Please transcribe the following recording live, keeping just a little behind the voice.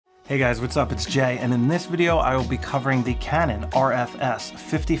Hey guys, what's up? It's Jay, and in this video I will be covering the Canon RFS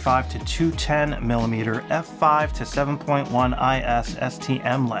 55 to 210mm f5 to 7.1 IS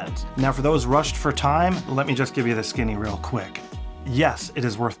STM lens. Now for those rushed for time, let me just give you the skinny real quick. Yes, it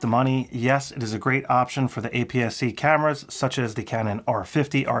is worth the money. Yes, it is a great option for the APS-C cameras such as the Canon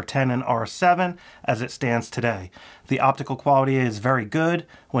R50, R10, and R7 as it stands today. The optical quality is very good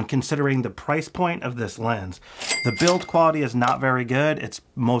when considering the price point of this lens. The build quality is not very good. It's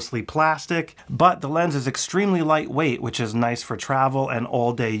mostly plastic, but the lens is extremely lightweight, which is nice for travel and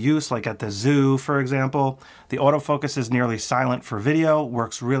all-day use, like at the zoo, for example. The autofocus is nearly silent for video,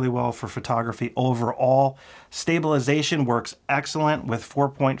 works really well for photography overall. Stabilization works excellent with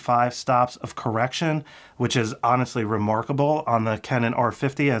 4.5 stops of correction, which is honestly remarkable on the Canon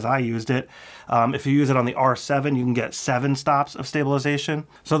R50 as I used it. If you use it on the R7, you can get 7 stops of stabilization.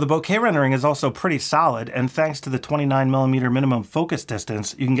 So the bokeh rendering is also pretty solid, and thanks to the 29mm minimum focus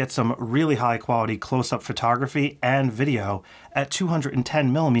distance, you can get some really high quality close-up photography and video at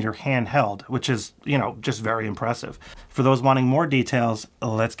 210mm handheld, which is, just very impressive. For those wanting more details,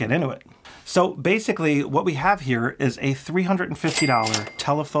 let's get into it. So basically what we have here is a $350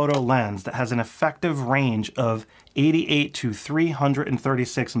 telephoto lens that has an effective range of 88 to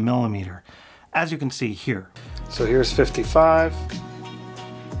 336mm, as you can see here. So here's 55.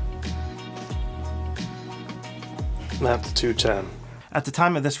 That's 210. At the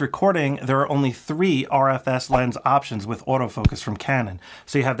time of this recording, there are only 3 RFS lens options with autofocus from Canon.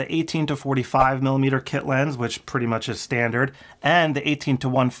 So you have the 18 to 45mm kit lens, which pretty much is standard, and the 18 to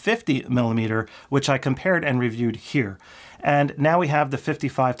 150mm, which I compared and reviewed here. And now we have the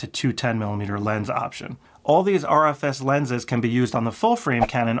 55 to 210mm lens option. All these RFS lenses can be used on the full-frame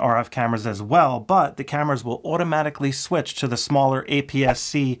Canon RF cameras as well, but the cameras will automatically switch to the smaller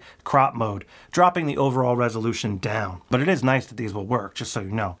APS-C crop mode, dropping the overall resolution down. But it is nice that these will work, just so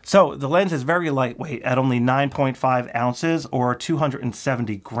you know. So the lens is very lightweight at only 9.5 ounces or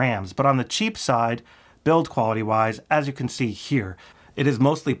 270 grams, but on the cheap side, build quality-wise, as you can see here, it is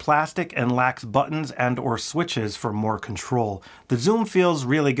mostly plastic and lacks buttons and or switches for more control. The zoom feels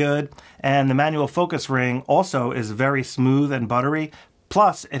really good, and the manual focus ring also is very smooth and buttery.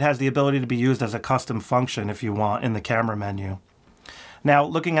 Plus, it has the ability to be used as a custom function if you want in the camera menu. Now,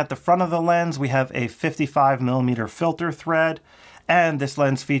 looking at the front of the lens, we have a 55mm filter thread, and this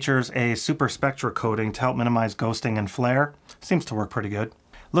lens features a super spectra coating to help minimize ghosting and flare. Seems to work pretty good.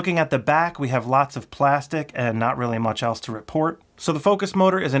 Looking at the back, we have lots of plastic and not really much else to report. So the focus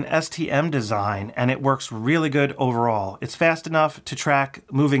motor is an STM design, and it works really good overall. It's fast enough to track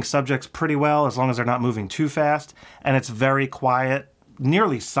moving subjects pretty well as long as they're not moving too fast, and it's very quiet,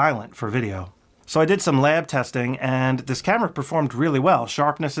 nearly silent for video. So I did some lab testing, and this camera performed really well.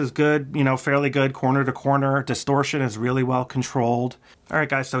 Sharpness is good, fairly good, corner to corner. Distortion is really well controlled. All right,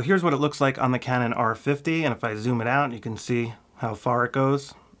 guys, so here's what it looks like on the Canon R50, and if I zoom it out, you can see how far it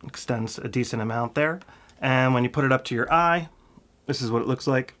goes. Extends a decent amount there. And when you put it up to your eye, this is what it looks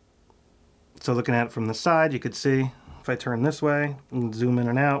like. So looking at it from the side, you could see, if I turn this way and zoom in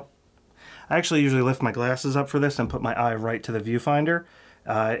and out, I actually usually lift my glasses up for this and put my eye right to the viewfinder.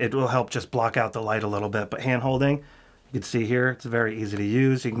 It will help just block out the light a little bit, but hand holding, you can see here, it's very easy to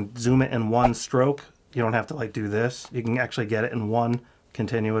use. You can zoom it in one stroke. You don't have to do this. You can actually get it in one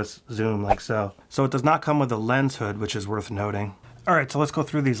continuous zoom like so. So it does not come with a lens hood, which is worth noting. Alright, so let's go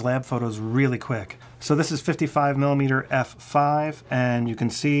through these lab photos really quick. So this is 55mm f5, and you can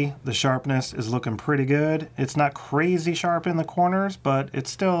see the sharpness is looking pretty good. It's not crazy sharp in the corners, but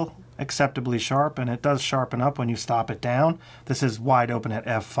it's still acceptably sharp, and it does sharpen up when you stop it down. This is wide open at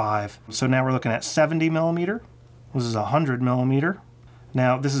f5. So now we're looking at 70mm. This is 100mm.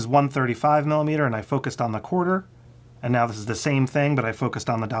 Now this is 135mm, and I focused on the quarter. And now this is the same thing, but I focused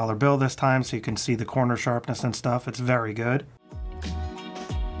on the dollar bill this time, so you can see the corner sharpness and stuff. It's very good.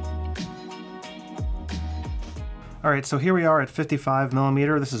 Alright, so here we are at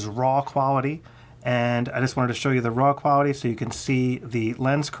 55mm. This is raw quality, and I just wanted to show you the raw quality so you can see the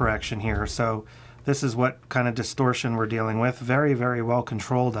lens correction here. So this is what kind of distortion we're dealing with. Very, very well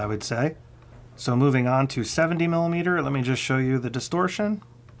controlled, I would say. So moving on to 70mm, let me just show you the distortion.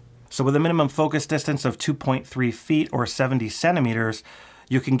 So with a minimum focus distance of 2.3 feet or 70 centimeters,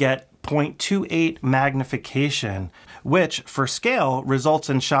 you can get 0.28 magnification, which for scale results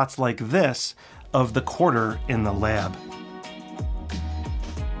in shots like this of the quarter in the lab.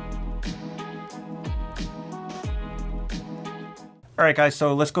 Alright guys,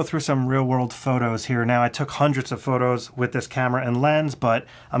 so let's go through some real world photos here. Now I took hundreds of photos with this camera and lens, but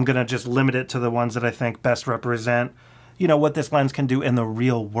I'm gonna just limit it to the ones that I think best represent you know, what this lens can do in the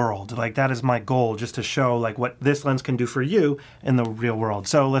real world. Like, that is my goal, just to show like what this lens can do for you in the real world.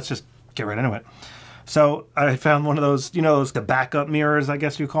 So let's just get right into it. So I found one of those, you know, those the backup mirrors, I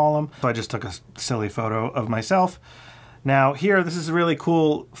guess you call them. So I just took a silly photo of myself. Now here, this is a really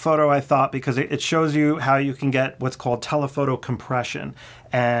cool photo, I thought, because it shows you how you can get what's called telephoto compression.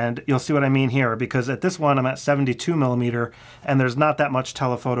 And you'll see what I mean here, because at this one I'm at 72mm and there's not that much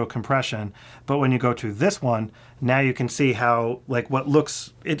telephoto compression. But when you go to this one, now you can see how like what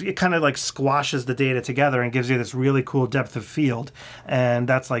looks, it kind of like squashes the data together and gives you this really cool depth of field. And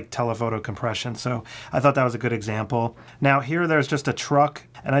that's like telephoto compression. So I thought that was a good example. Now here there's just a truck,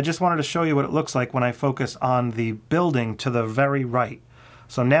 and I just wanted to show you what it looks like when I focus on the building to the very right.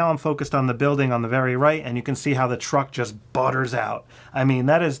 So now I'm focused on the building on the very right, and you can see how the truck just butters out. I mean,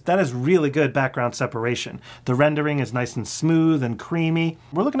 that is really good background separation. The rendering is nice and smooth and creamy.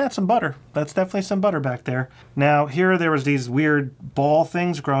 We're looking at some butter. That's definitely some butter back there. Now here there was these weird ball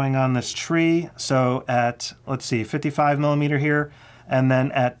things growing on this tree. So at, let's see, 55mm here, and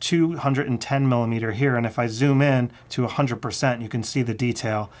then at 210mm here. And if I zoom in to 100%, you can see the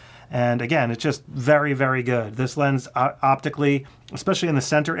detail. And again, it's just very, very good. This lens optically, especially in the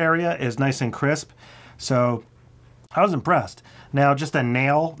center area, is nice and crisp. So I was impressed. Now just a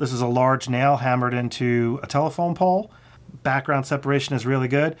nail. This is a large nail hammered into a telephone pole. Background separation is really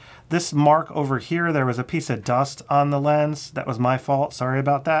good. This mark over here, there was a piece of dust on the lens. That was my fault. Sorry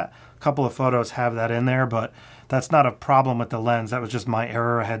about that. A couple of photos have that in there, but that's not a problem with the lens. That was just my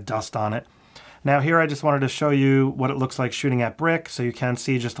error. I had dust on it. Now here I just wanted to show you what it looks like shooting at brick, so you can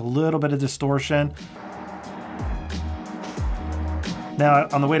see just a little bit of distortion. Now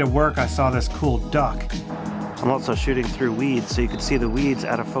on the way to work I saw this cool duck. I'm also shooting through weeds, so you can see the weeds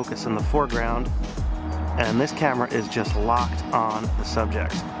out of focus in the foreground. And this camera is just locked on the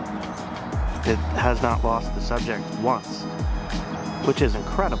subject. It has not lost the subject once, which is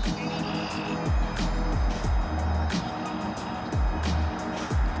incredible.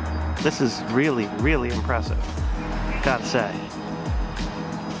 This is really, really impressive, gotta say.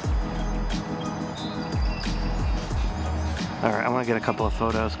 All right, I wanna get a couple of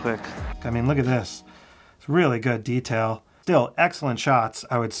photos quick. I mean, look at this. It's really good detail. Still excellent shots,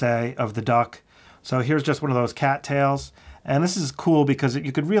 I would say, of the duck. So here's just one of those cattails. And this is cool because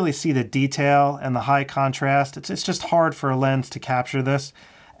you could really see the detail and the high contrast. It's just hard for a lens to capture this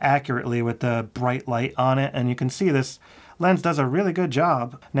accurately with the bright light on it. And you can see this lens does a really good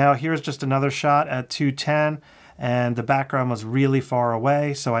job. Now here's just another shot at 210, and the background was really far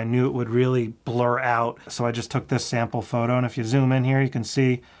away, so I knew it would really blur out. So I just took this sample photo, and if you zoom in here, you can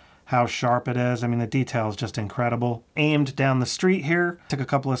see how sharp it is. I mean, the detail is just incredible. Aimed down the street here, took a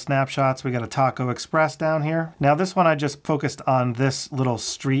couple of snapshots. We got a Taco Express down here. Now this one I just focused on this little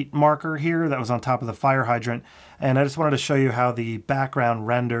street marker here that was on top of the fire hydrant, and I just wanted to show you how the background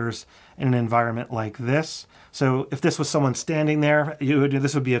renders in an environment like this. So if this was someone standing there,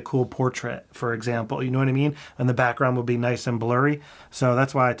 this would be a cool portrait, for example, you know what I mean? And the background would be nice and blurry. So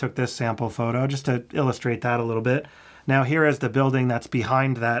that's why I took this sample photo, just to illustrate that a little bit. Now here is the building that's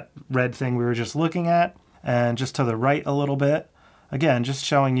behind that red thing we were just looking at, and just to the right a little bit. Again, just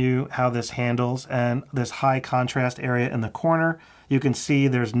showing you how this handles, and this high contrast area in the corner. You can see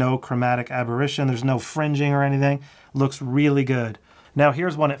there's no chromatic aberration, there's no fringing or anything. Looks really good. Now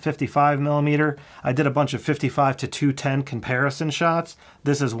here's one at 55mm. I did a bunch of 55 to 210 comparison shots.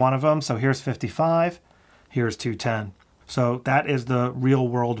 This is one of them. So here's 55, here's 210. So that is the real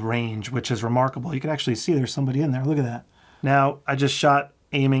world range, which is remarkable. You can actually see there's somebody in there. Look at that. Now I just shot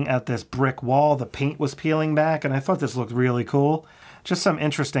aiming at this brick wall. The paint was peeling back, and I thought this looked really cool. Just some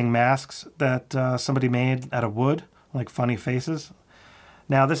interesting masks that somebody made out of wood, like funny faces.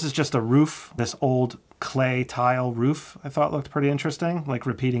 Now this is just a roof, this old clay tile roof. I thought looked pretty interesting, like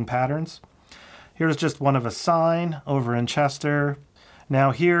repeating patterns. Here's just one of a sign over in Chester.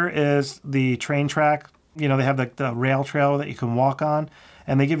 Now here is the train track. You know, they have the rail trail that you can walk on,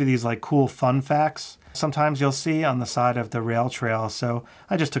 and they give you these like cool fun facts sometimes you'll see on the side of the rail trail. So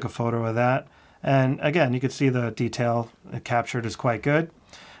I just took a photo of that. And again, you could see the detail captured is quite good.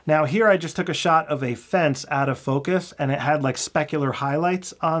 Now here I just took a shot of a fence out of focus, and it had like specular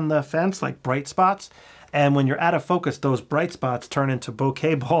highlights on the fence, like bright spots. And when you're out of focus, those bright spots turn into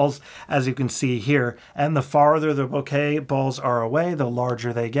bokeh balls, as you can see here. And the farther the bokeh balls are away, the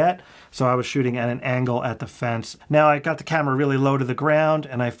larger they get. So I was shooting at an angle at the fence. Now I got the camera really low to the ground,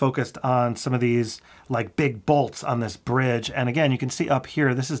 and I focused on some of these like big bolts on this bridge. And again, you can see up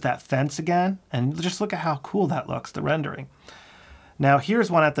here, this is that fence again. And just look at how cool that looks, the rendering. Now here's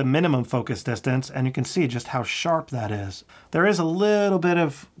one at the minimum focus distance, and you can see just how sharp that is. There is a little bit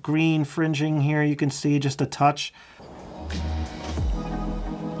of green fringing here, you can see just a touch.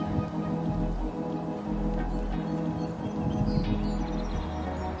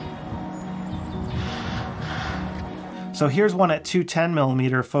 So here's one at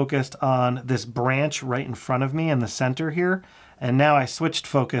 210mm focused on this branch right in front of me in the center here. And now I switched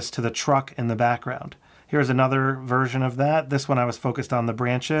focus to the truck in the background. Here's another version of that. This one I was focused on the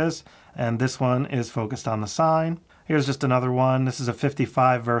branches, and this one is focused on the sign. Here's just another one. This is a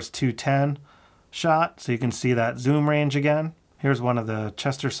 55 versus 210 shot, so you can see that zoom range again. Here's one of the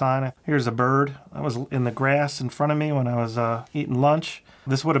Chester sign. Here's a bird that was in the grass in front of me when I was eating lunch.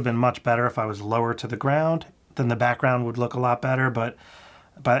 This would have been much better if I was lower to the ground. Then the background would look a lot better, but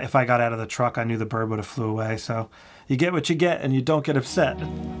if I got out of the truck, I knew the bird would have flew away. So you get what you get and you don't get upset.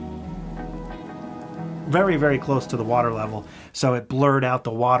 Very, very close to the water level, so it blurred out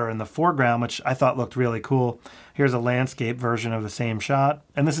the water in the foreground, which I thought looked really cool. Here's a landscape version of the same shot.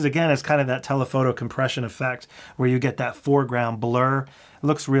 And this is, again, is kind of that telephoto compression effect where you get that foreground blur. It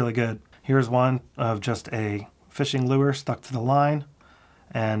looks really good. Here's one of just a fishing lure stuck to the line.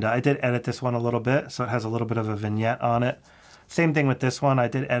 And I did edit this one a little bit, so it has a little bit of a vignette on it. Same thing with this one. I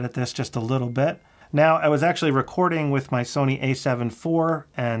did edit this just a little bit. Now, I was actually recording with my Sony a7 IV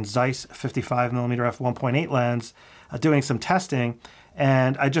and Zeiss 55mm f1.8 lens, doing some testing,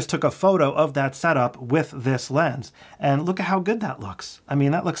 and I just took a photo of that setup with this lens. And look at how good that looks. I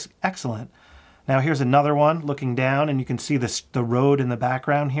mean, that looks excellent. Now, here's another one looking down, and you can see the road in the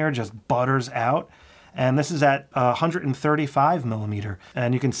background here just butters out. And this is at 135mm.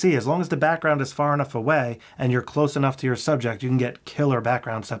 And you can see, as long as the background is far enough away and you're close enough to your subject, you can get killer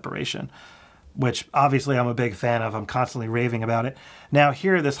background separation, which obviously I'm a big fan of. I'm constantly raving about it. Now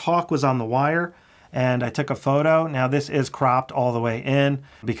here, this hawk was on the wire, and I took a photo. Now this is cropped all the way in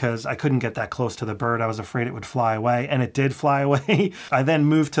because I couldn't get that close to the bird. I was afraid it would fly away, and it did fly away. I then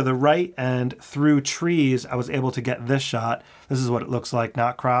moved to the right, and through trees, I was able to get this shot. This is what it looks like,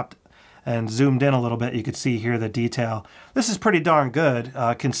 not cropped. And zoomed in a little bit, you could see here the detail. This is pretty darn good,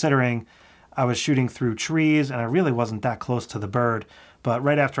 considering I was shooting through trees and I really wasn't that close to the bird. But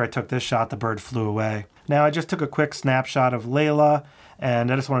right after I took this shot, the bird flew away. Now, I just took a quick snapshot of Layla,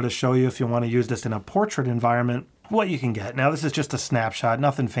 and I just wanted to show you, if you want to use this in a portrait environment, what you can get. Now, this is just a snapshot,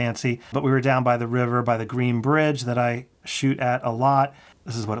 nothing fancy, but we were down by the river, by the Green Bridge that I shoot at a lot.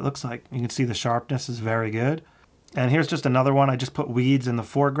 This is what it looks like. You can see the sharpness is very good. And here's just another one. I just put weeds in the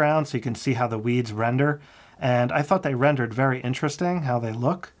foreground so you can see how the weeds render. And I thought they rendered very interesting, how they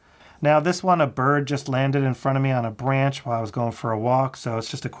look. Now this one, a bird just landed in front of me on a branch while I was going for a walk, so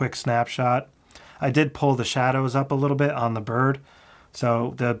it's just a quick snapshot. I did pull the shadows up a little bit on the bird,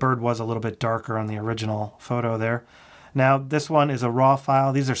 so the bird was a little bit darker on the original photo there. Now this one is a raw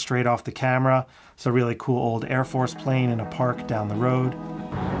file. These are straight off the camera. It's a really cool old Air Force plane in a park down the road.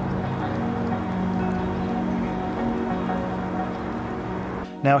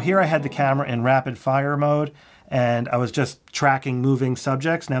 Now here I had the camera in rapid fire mode, and I was just tracking moving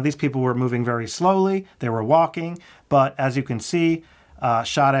subjects. Now these people were moving very slowly, they were walking, but as you can see,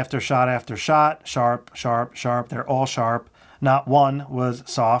 shot after shot after shot, sharp, sharp, sharp, they're all sharp. Not one was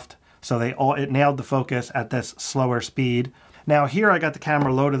soft, so it nailed the focus at this slower speed. Now here I got the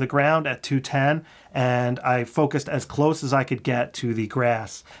camera low to the ground at 210, and I focused as close as I could get to the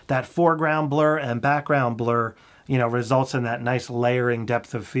grass. That foreground blur and background blur, you know, results in that nice layering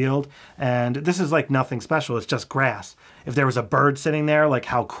depth of field. And this is like nothing special, it's just grass. If there was a bird sitting there, like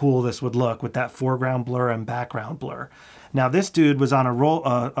how cool this would look with that foreground blur and background blur. Now this dude was on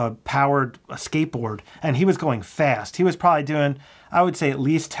a powered skateboard, and he was going fast. He was probably doing, I would say, at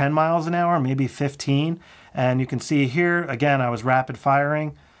least 10 miles an hour, maybe 15. And you can see here, again, I was rapid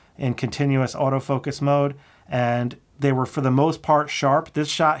firing in continuous autofocus mode, and they were for the most part sharp. This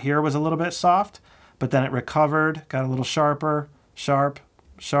shot here was a little bit soft, but then it recovered, got a little sharper, sharp,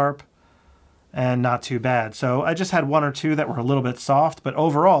 sharp, and not too bad. So I just had one or two that were a little bit soft, but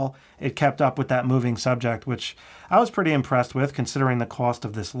overall, it kept up with that moving subject, which I was pretty impressed with considering the cost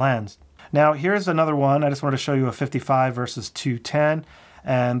of this lens. Now, here's another one. I just wanted to show you a 55 versus 210,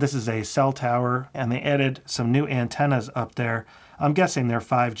 and this is a cell tower, and they added some new antennas up there. I'm guessing they're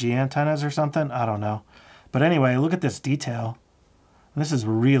 5G antennas or something, I don't know. But anyway, look at this detail. This is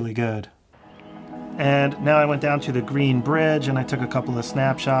really good. And now I went down to the Green Bridge and I took a couple of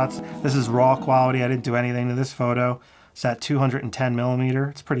snapshots. This is raw quality. I didn't do anything to this photo. It's at 210mm.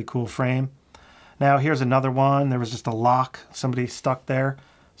 It's a pretty cool frame. Now here's another one. There was just a lock. Somebody stuck there,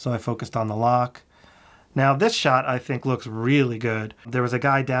 so I focused on the lock. Now this shot I think looks really good. There was a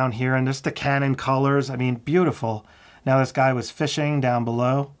guy down here, and just the Canon colors, I mean, beautiful. Now this guy was fishing down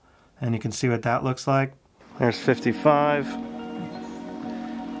below, and you can see what that looks like. There's 55.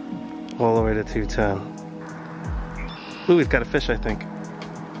 All the way to 210. Ooh, he's got a fish, I think.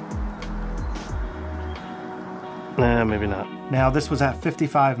 Nah, maybe not. Now this was at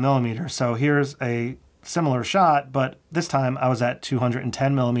 55 millimeters, so here's a similar shot, but this time I was at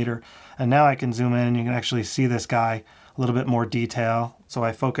 210 millimeter, and now I can zoom in and you can actually see this guy a little bit more detail. So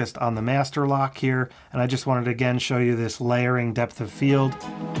I focused on the master lock here, and I just wanted to again show you this layering depth of field.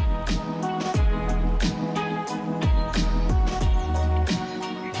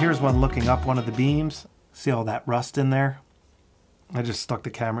 Here's one looking up one of the beams. See all that rust in there? I just stuck the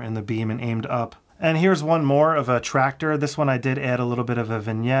camera in the beam and aimed up. And here's one more of a tractor. This one I did add a little bit of a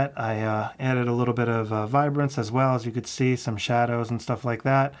vignette. I added a little bit of vibrance as well, as you could see, some shadows and stuff like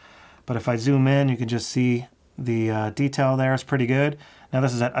that. But if I zoom in, you can just see the detail there is pretty good. Now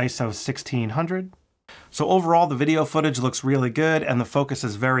this is at ISO 1600. So overall, the video footage looks really good and the focus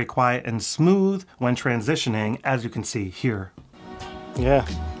is very quiet and smooth when transitioning, as you can see here. Yeah,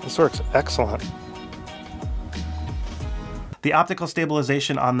 this works excellent. The optical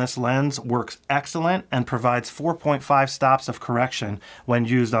stabilization on this lens works excellent and provides 4.5 stops of correction when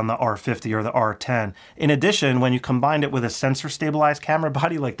used on the R50 or the R10. In addition, when you combine it with a sensor stabilized camera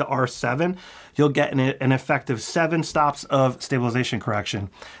body like the R7, you'll get an effective 7 stops of stabilization correction.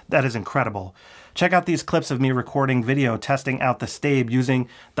 That is incredible. Check out these clips of me recording video testing out the Stabe using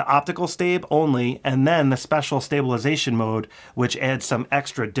the optical Stabe only and then the special stabilization mode, which adds some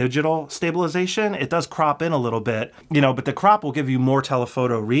extra digital stabilization. It does crop in a little bit, but the crop will give you more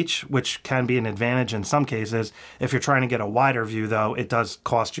telephoto reach, which can be an advantage in some cases. If you're trying to get a wider view though, it does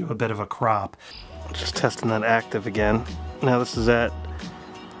cost you a bit of a crop. Just testing that active again. Now this is at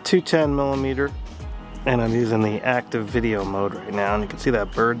 210 millimeter and I'm using the active video mode right now, and you can see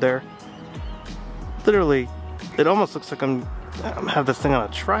that bird there. Literally, it almost looks like I have this thing on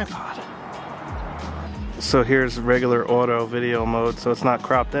a tripod. So here's regular auto video mode, so it's not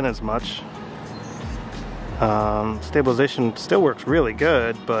cropped in as much. Stabilization still works really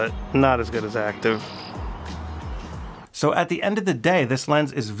good, but not as good as active. So at the end of the day, this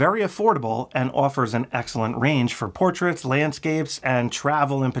lens is very affordable and offers an excellent range for portraits, landscapes, and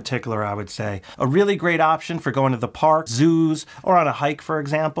travel in particular, I would say. A really great option for going to the park, zoos, or on a hike, for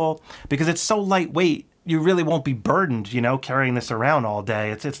example, because it's so lightweight. You really won't be burdened, carrying this around all day.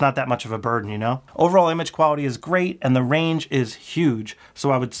 It's not that much of a burden, Overall image quality is great and the range is huge.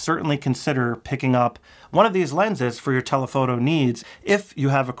 So I would certainly consider picking up one of these lenses for your telephoto needs if you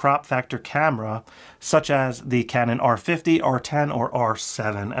have a crop factor camera, such as the Canon R50, R10, or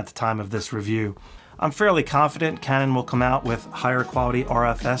R7 at the time of this review. I'm fairly confident Canon will come out with higher quality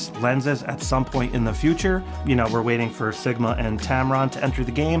RFS lenses at some point in the future. We're waiting for Sigma and Tamron to enter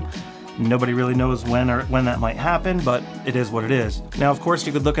the game. Nobody really knows when that might happen, but it is what it is. Now, of course,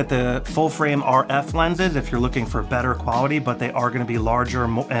 you could look at the full frame RF lenses if you're looking for better quality, but they are going to be larger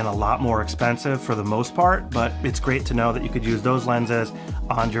and a lot more expensive for the most part. But it's great to know that you could use those lenses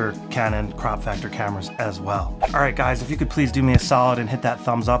on your Canon crop factor cameras as well. All right, guys, if you could please do me a solid and hit that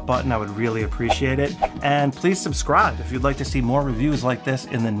thumbs up button, I would really appreciate it. And please subscribe if you'd like to see more reviews like this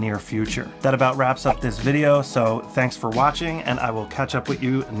in the near future. That about wraps up this video, so thanks for watching, and I will catch up with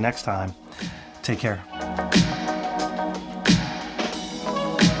you next time. Take care.